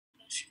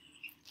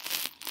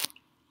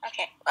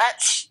Okay,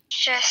 let's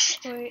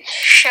just Wait.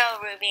 show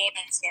Ruby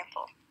an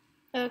example.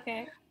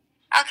 Okay.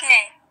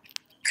 Okay,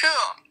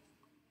 cool.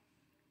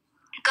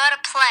 Go to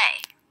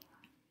play.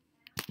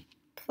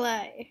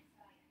 Play.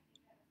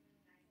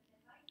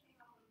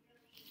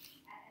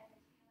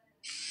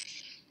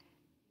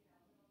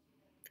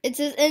 It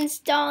says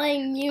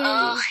installing Unity.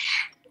 Oh,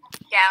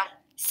 yeah.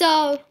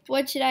 So,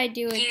 what should I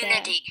do with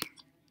that? Unity.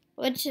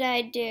 What should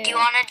I do? Do you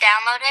want to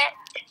download it?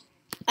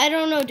 I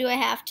don't know. Do I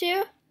have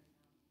to?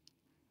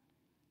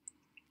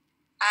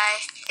 I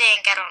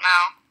don't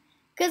know.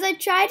 Because I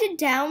tried to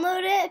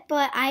download it,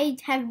 but I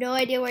have no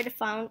idea where to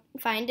find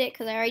it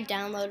because I already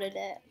downloaded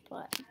it.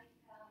 But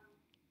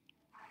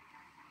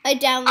I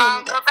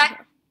downloaded it.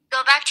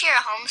 Go back to your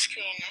home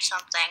screen or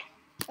something.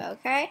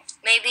 Okay.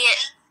 Maybe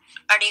it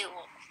already.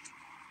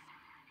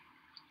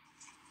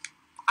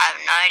 I have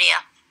no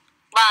idea.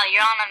 Wow,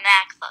 you're on a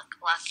MacBook,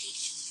 lucky.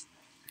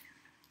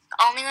 The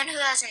only one who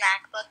has a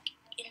MacBook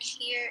in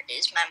here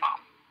is my mom.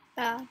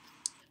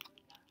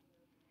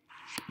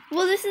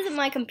 Well, this isn't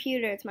my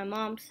computer. It's my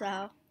mom's,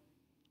 so.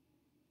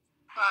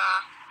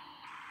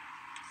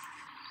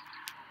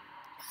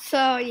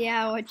 So,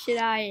 yeah, what should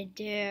I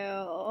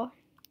do?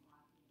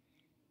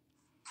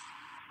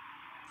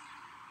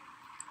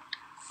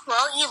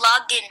 Well, you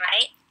logged in,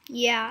 right?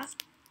 Yeah.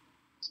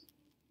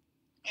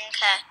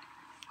 Okay.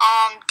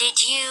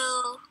 Did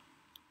you...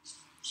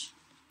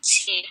 Let's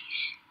see.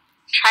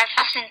 Try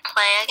pressing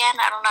play again?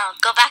 I don't know.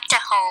 Go back to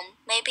home,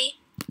 maybe?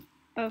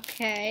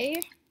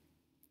 Okay.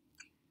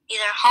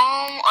 Either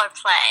home or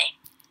play.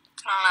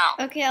 I don't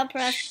know. Okay, I'll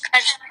press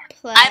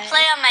play. I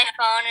play on my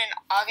phone and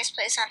August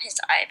plays on his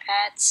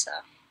iPad, so...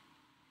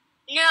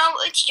 No,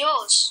 it's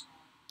yours.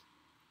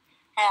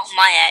 Oh,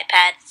 my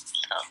iPad,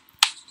 so...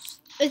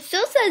 It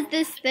still says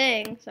this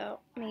thing, so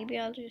maybe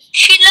I'll just...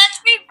 She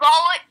lets me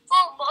borrow it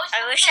for most.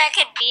 I wish I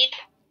could be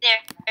there,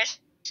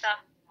 so...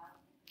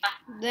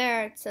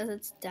 There, it says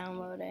it's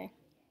downloading.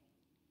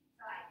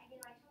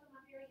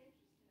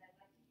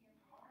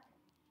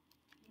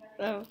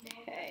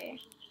 Okay.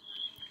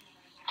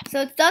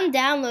 So it's done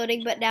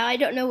downloading, but now I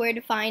don't know where to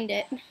find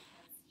it.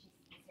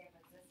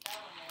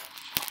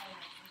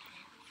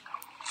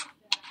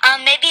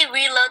 Maybe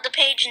reload the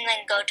page and then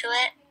go to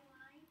it.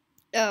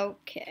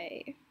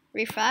 Okay.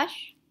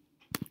 Refresh?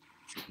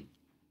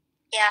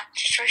 Yeah,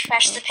 just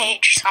refresh the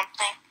page or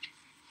something.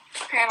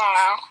 I don't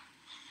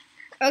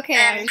know. Okay,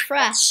 I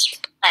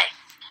refreshed.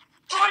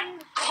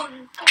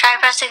 Try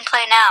pressing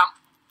play now.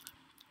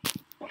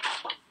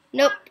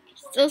 Nope.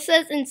 Still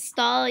says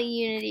install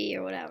Unity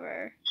or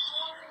whatever.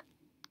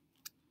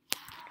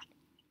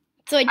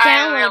 So I downloaded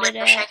I really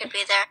wish I it. could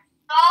be there.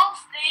 Oh,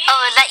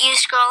 is that you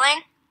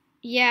scrolling?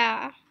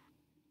 Yeah.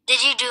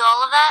 Did you do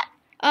all of that?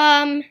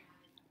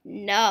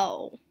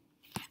 No.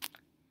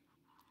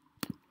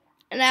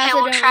 And I Okay,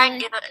 also well, don't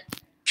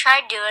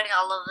try doing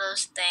all of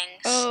those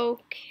things.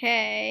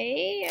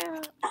 Okay.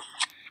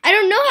 I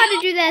don't know how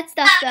to do that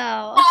stuff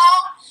though.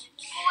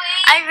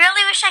 I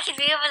really wish I could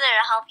be over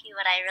there to help you,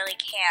 but I really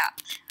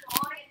can't.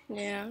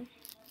 Yeah.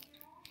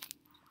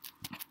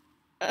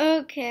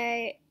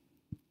 Okay.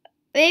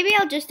 Maybe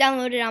I'll just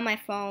download it on my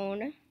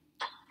phone.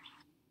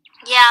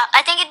 Yeah,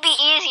 I think it'd be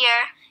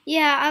easier.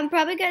 Yeah, I'm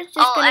probably gonna just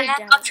and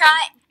then I'll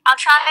try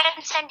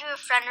and send you a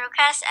friend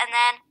request, and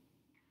then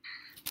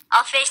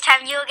I'll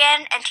FaceTime you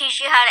again and teach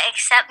you how to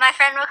accept my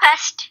friend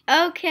request.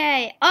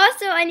 Okay.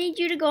 Also, I need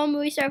you to go on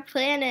Movie Star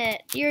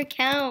Planet. Your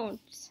account.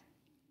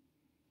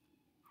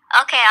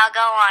 Okay, I'll go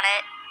on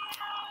it.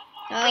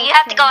 Okay. But you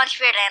have to go on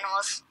Spirit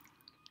Animals.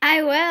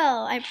 I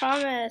will. I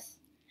promise.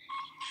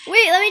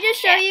 Wait, let me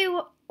just show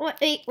you what.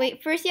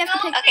 Wait. First, you have to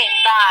pick. Okay,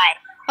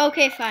 bye.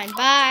 Okay, fine.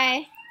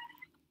 Bye.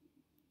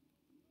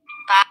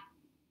 Bye.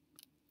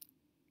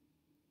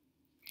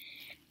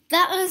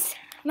 That was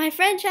my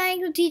friend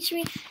trying to teach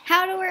me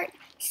how to work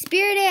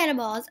Spirit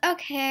Animals.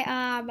 Okay,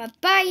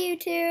 bye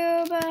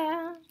YouTube.